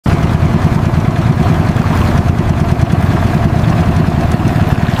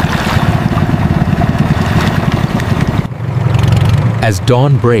As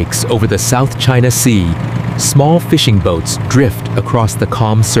dawn breaks over the South China Sea, small fishing boats drift across the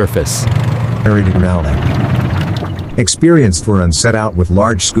calm surface. Experienced foreign set out with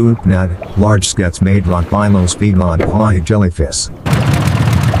large scoop net, large skets made rock by low speed mod jellyfish.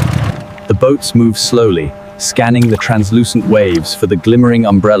 The boats move slowly, scanning the translucent waves for the glimmering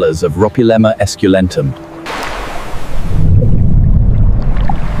umbrellas of Ropilema esculentum.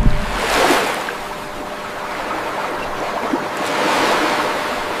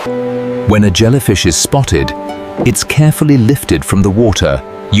 When a jellyfish is spotted, it's carefully lifted from the water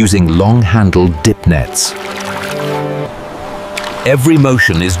using long-handled dip nets. Every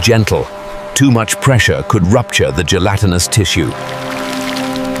motion is gentle. Too much pressure could rupture the gelatinous tissue.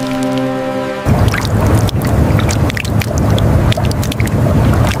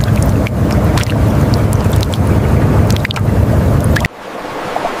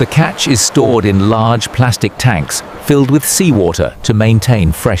 The catch is stored in large plastic tanks filled with seawater to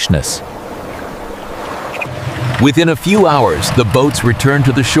maintain freshness. Within a few hours, the boats return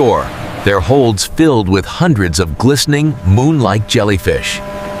to the shore, their holds filled with hundreds of glistening, moon-like jellyfish.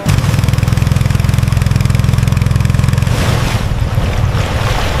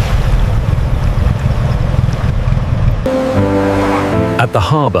 At the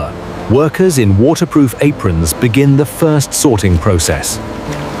harbor, workers in waterproof aprons begin the first sorting process.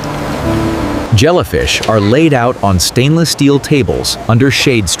 Jellyfish are laid out on stainless steel tables under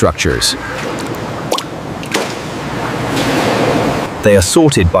shade structures. They are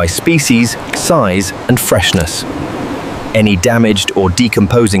sorted by species, size, and freshness. Any damaged or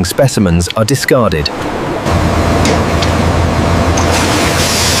decomposing specimens are discarded.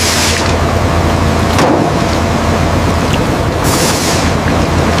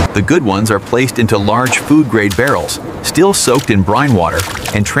 The good ones are placed into large food-grade barrels, still soaked in brine water,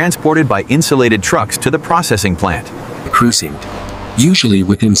 and transported by insulated trucks to the processing plant. Cruising, usually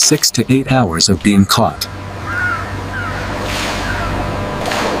within 6 to 8 hours of being caught.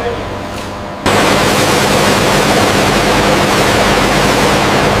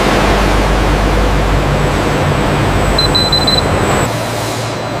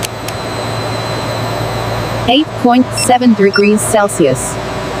 (8.7°C).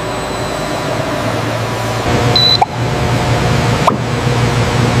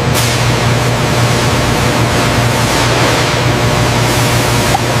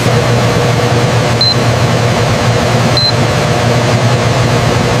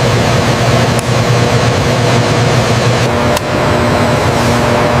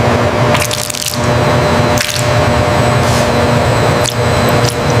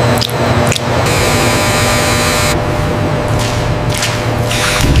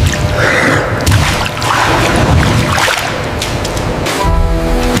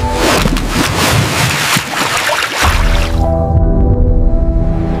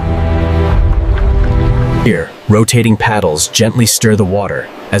 Here, rotating paddles gently stir the water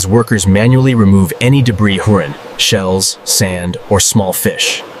as workers manually remove any debris, shells, sand, or small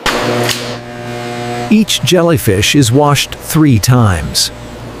fish. Each jellyfish is washed 3 times.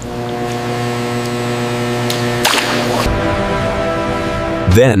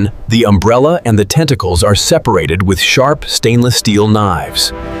 Then, the umbrella and the tentacles are separated with sharp stainless steel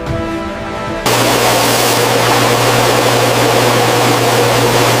knives.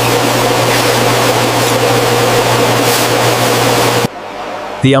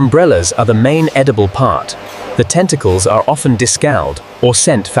 The umbrellas are the main edible part. The tentacles are often discarded or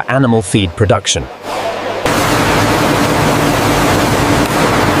sent for animal feed production.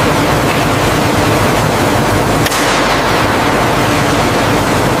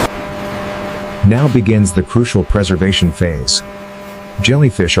 Now begins the crucial preservation phase.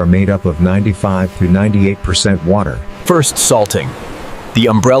 Jellyfish are made up of 95 to 98% water. First, salting. The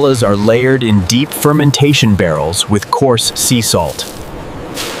umbrellas are layered in deep fermentation barrels with coarse sea salt.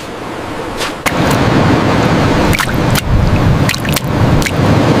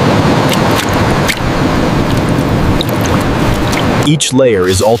 Each layer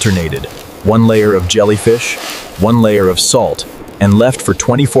is alternated, 1 layer of jellyfish, 1 layer of salt, and left for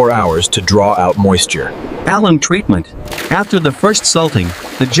 24 hours to draw out moisture. Alum treatment. After the first salting,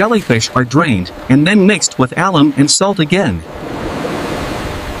 the jellyfish are drained and then mixed with alum and salt again.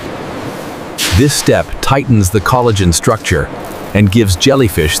 This step tightens the collagen structure and gives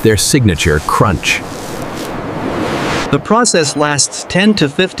jellyfish their signature crunch. The process lasts 10 to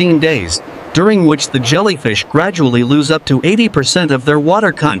 15 days, during which the jellyfish gradually lose up to 80% of their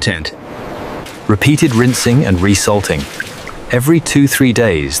water content. Repeated rinsing and resalting. Every 2-3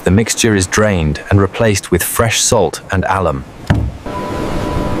 days, the mixture is drained and replaced with fresh salt and alum.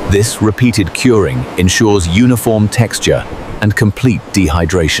 This repeated curing ensures uniform texture and complete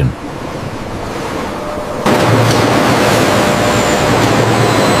dehydration.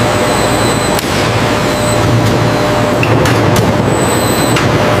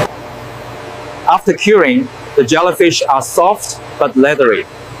 After curing, the jellyfish are soft but leathery.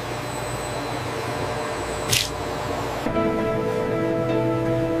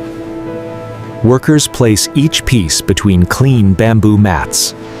 Workers place each piece between clean bamboo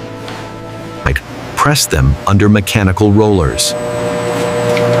mats. Press them under mechanical rollers.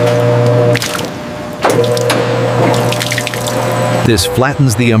 This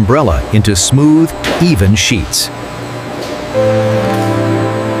flattens the umbrella into smooth, even sheets.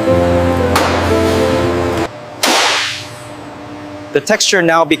 The texture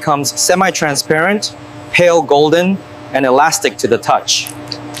now becomes semi-transparent, pale golden, and elastic to the touch.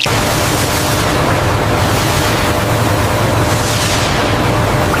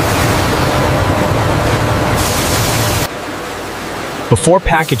 Before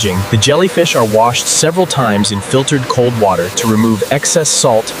packaging, the jellyfish are washed several times in filtered cold water to remove excess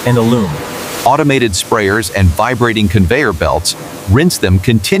salt and alum. Automated sprayers and vibrating conveyor belts rinse them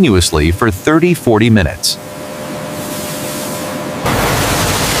continuously for 30–40 minutes.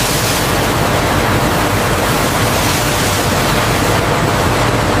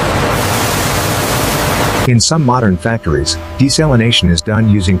 In some modern factories, desalination is done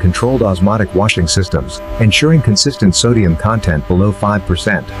using controlled osmotic washing systems, ensuring consistent sodium content below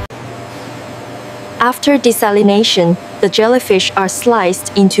 5%. After desalination, the jellyfish are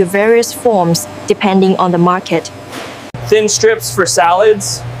sliced into various forms depending on the market. Thin strips for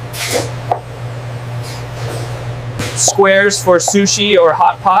salads, squares for sushi or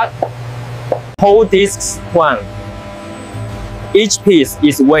hot pot, whole discs one. Each piece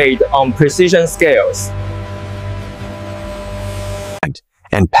is weighed on precision scales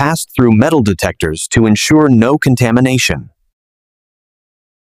and passed through metal detectors to ensure no contamination.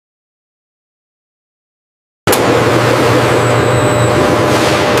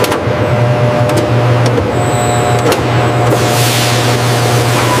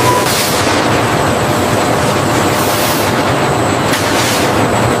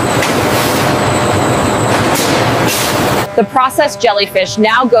 The processed jellyfish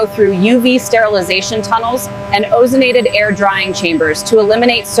now go through UV sterilization tunnels and ozonated air drying chambers to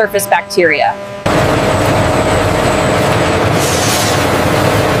eliminate surface bacteria.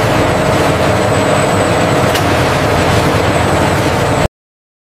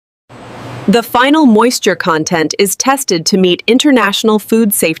 The final moisture content is tested to meet international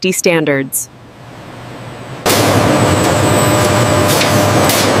food safety standards.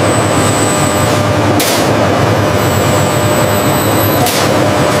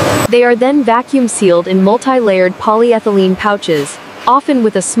 They are then vacuum sealed in multi-layered polyethylene pouches, often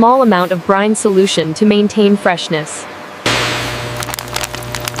with a small amount of brine solution to maintain freshness.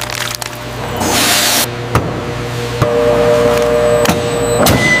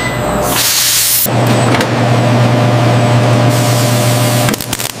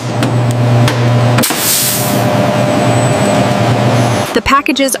 The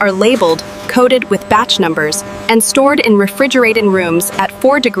packages are labeled, coated with batch numbers, and stored in refrigerated rooms at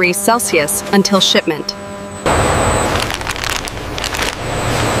 4 degrees Celsius until shipment.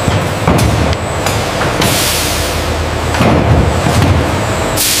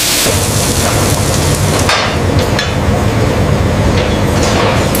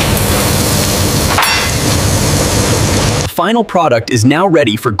 The final product is now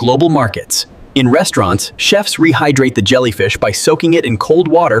ready for global markets. In restaurants, chefs rehydrate the jellyfish by soaking it in cold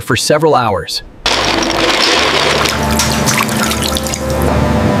water for several hours.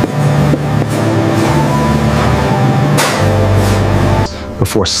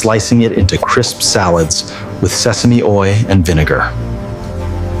 Before slicing it into crisp salads with sesame oil and vinegar.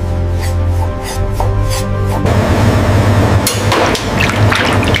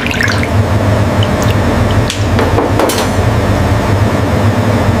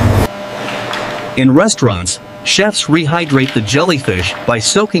 In restaurants, chefs rehydrate the jellyfish by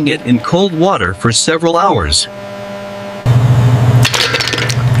soaking it in cold water for several hours.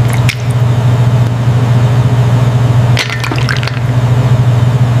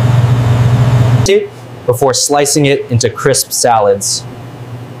 Before slicing it into crisp salads.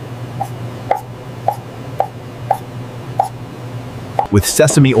 With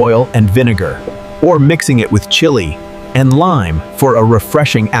sesame oil and vinegar, or mixing it with chili and lime for a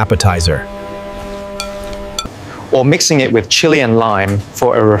refreshing appetizer. Or mixing it with chili and lime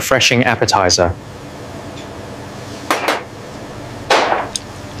for a refreshing appetizer.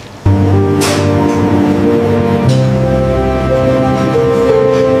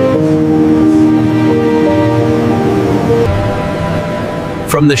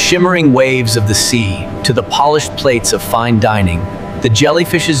 From the shimmering waves of the sea to the polished plates of fine dining, the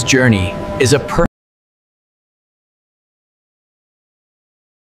jellyfish's journey is a perfect